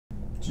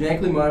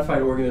Genetically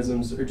modified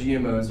organisms, or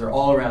GMOs, are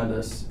all around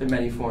us in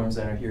many forms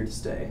and are here to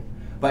stay.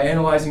 By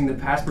analyzing the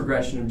past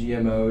progression of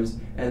GMOs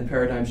and the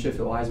paradigm shift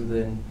that lies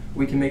within,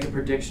 we can make a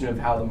prediction of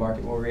how the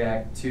market will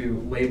react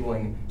to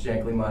labeling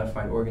genetically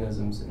modified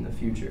organisms in the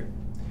future.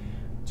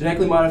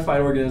 Genetically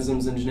modified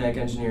organisms and genetic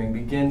engineering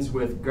begins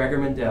with Gregor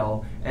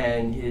Mendel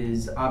and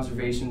his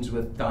observations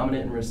with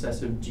dominant and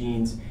recessive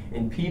genes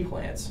in pea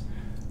plants.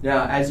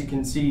 Now, as you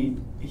can see,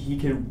 he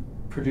could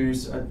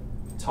produce a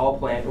tall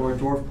plant or a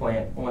dwarf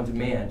plant on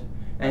demand.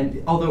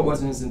 And although it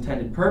wasn't his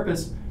intended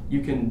purpose,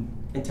 you can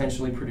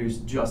intentionally produce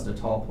just a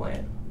tall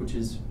plant, which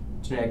is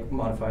genetic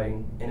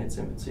modifying in its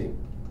infancy.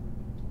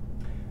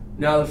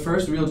 Now, the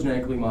first real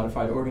genetically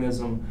modified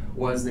organism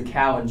was the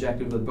cow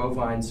injected with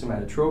bovine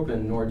somatotropin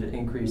in order to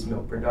increase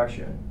milk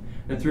production.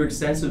 And through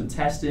extensive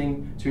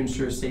testing to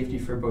ensure safety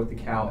for both the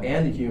cow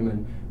and the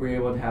human, we were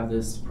able to have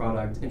this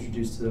product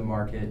introduced to the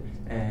market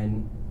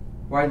and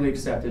widely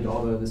accepted,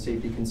 although the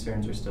safety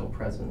concerns are still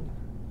present.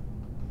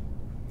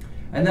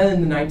 And then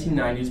in the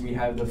 1990s, we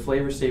have the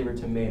Flavor Saver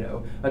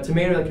tomato, a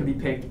tomato that could be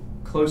picked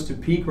close to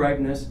peak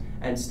ripeness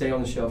and stay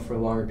on the shelf for a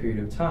longer period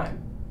of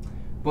time.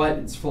 But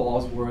its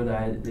flaws were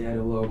that they had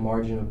a low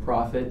margin of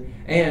profit,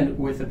 and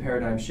with the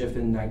paradigm shift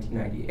in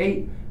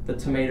 1998, the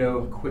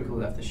tomato quickly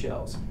left the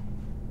shelves.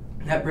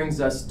 That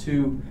brings us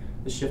to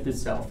the shift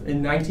itself.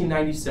 In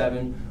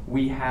 1997,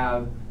 we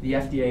have the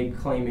FDA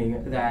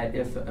claiming that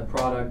if a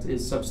product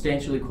is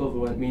substantially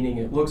equivalent, meaning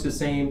it looks the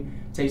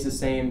same, tastes the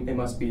same, it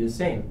must be the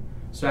same.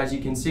 So as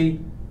you can see,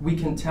 we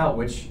can tell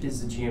which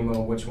is the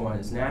GMO, which one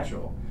is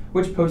natural,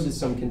 which poses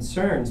some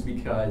concerns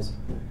because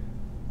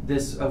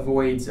this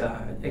avoids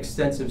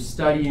extensive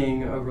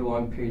studying over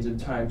long periods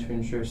of time to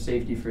ensure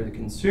safety for the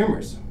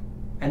consumers.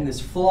 And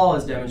this flaw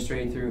is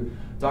demonstrated through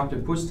Dr.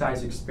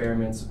 Pustai's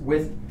experiments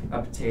with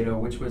a potato,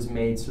 which was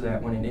made so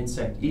that when an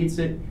insect eats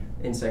it,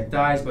 the insect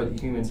dies, but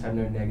the humans have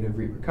no negative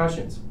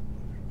repercussions.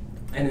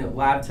 And in a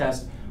lab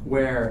test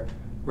where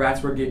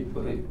rats were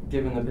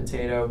given the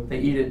potato, they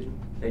eat it,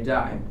 they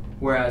die.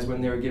 Whereas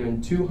when they were given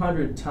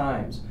 200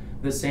 times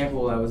the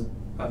sample that was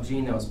of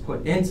gene that was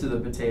put into the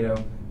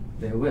potato,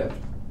 they lived,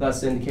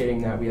 thus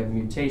indicating that we have a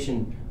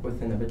mutation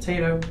within the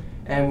potato,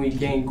 and we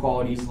gain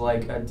qualities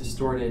like a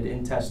distorted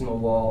intestinal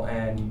wall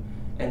and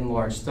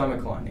enlarged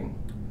stomach lining.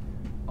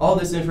 All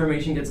this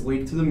information gets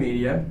leaked to the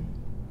media,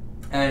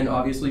 and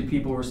obviously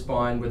people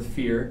respond with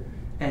fear,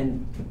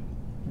 and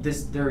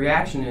their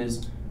reaction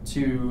is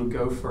to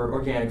go for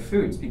organic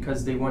foods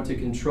because they want to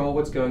control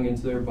what's going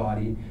into their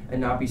body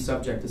and not be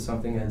subject to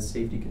something that has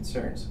safety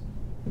concerns.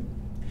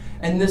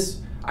 And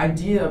this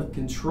idea of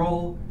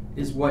control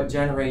is what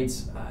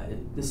generates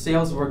the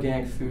sales of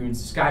organic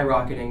foods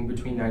skyrocketing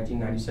between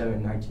 1997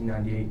 and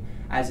 1998,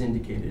 as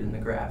indicated in the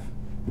graph.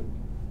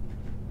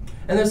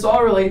 And this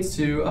all relates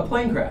to a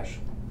plane crash,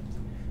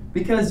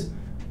 because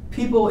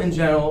people in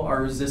general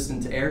are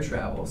resistant to air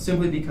travel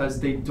simply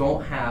because they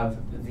don't have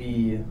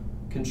the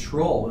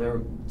control.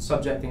 They're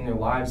subjecting their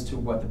lives to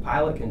what the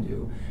pilot can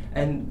do.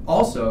 And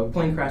also,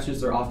 plane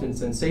crashes are often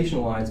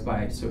sensationalized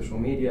by social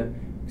media,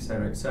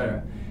 etc.,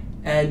 etc.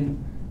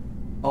 And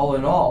all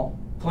in all,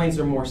 planes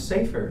are more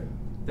safer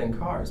than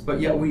cars,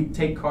 but yet we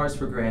take cars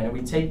for granted.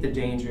 We take the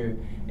danger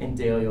in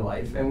daily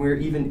life, and we're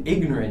even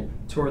ignorant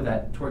towards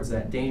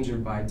that danger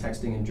by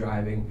texting and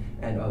driving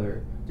and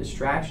other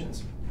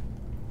distractions.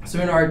 So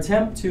in our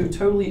attempt to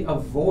totally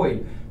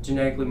avoid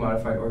genetically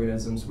modified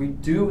organisms, we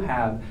do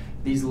have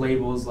these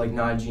labels like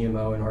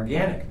non-GMO and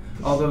organic,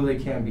 although they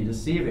can be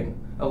deceiving.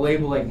 A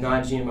label like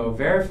non-GMO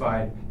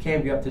verified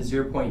can be up to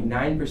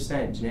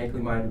 0.9%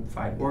 genetically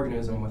modified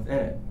organism within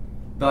it.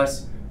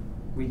 Thus,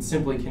 we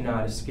simply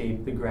cannot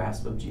escape the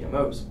grasp of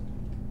GMOs.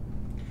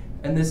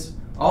 And this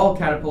all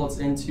catapults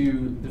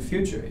into the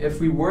future. If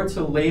we were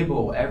to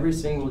label every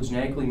single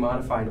genetically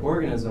modified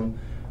organism,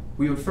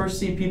 we would first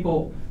see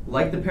people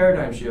like the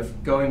paradigm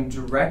shift going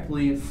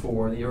directly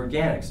for the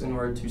organics in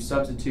order to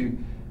substitute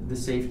the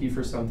safety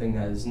for something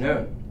that is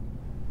known.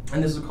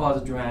 And this will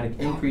cause a dramatic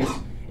increase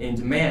in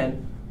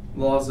demand.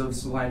 Laws of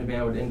supply and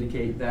demand would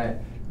indicate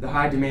that the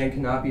high demand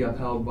cannot be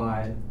upheld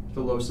by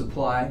the low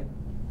supply,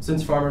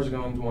 since farmers are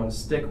going to want to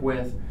stick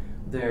with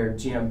their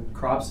GM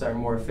crops that are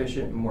more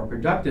efficient and more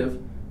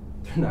productive.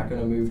 They're not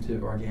going to move to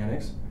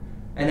organics.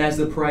 And as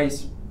the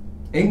price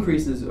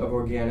increases of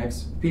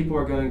organics, people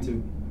are going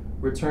to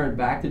return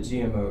back to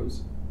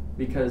GMOs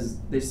because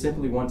they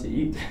simply want to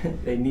eat.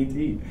 They need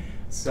to eat.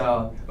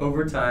 So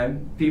over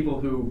time,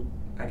 people who,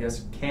 I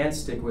guess, can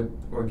stick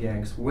with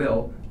organics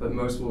will, but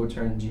most will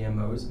return to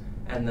GMOs,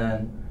 and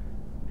then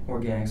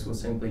organics will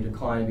simply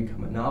decline and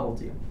become a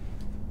novelty.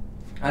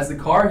 As the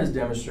car has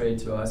demonstrated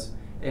to us,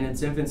 in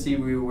its infancy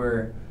we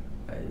were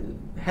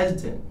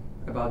hesitant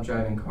about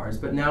driving cars,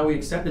 but now we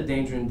accept the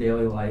danger in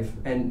daily life,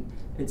 and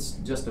it's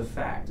just a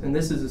fact. And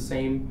this is the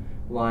same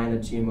line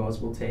that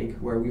GMOs will take,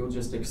 where we will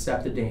just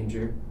accept the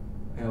danger,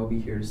 and it will be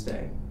here to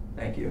stay.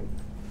 Thank you.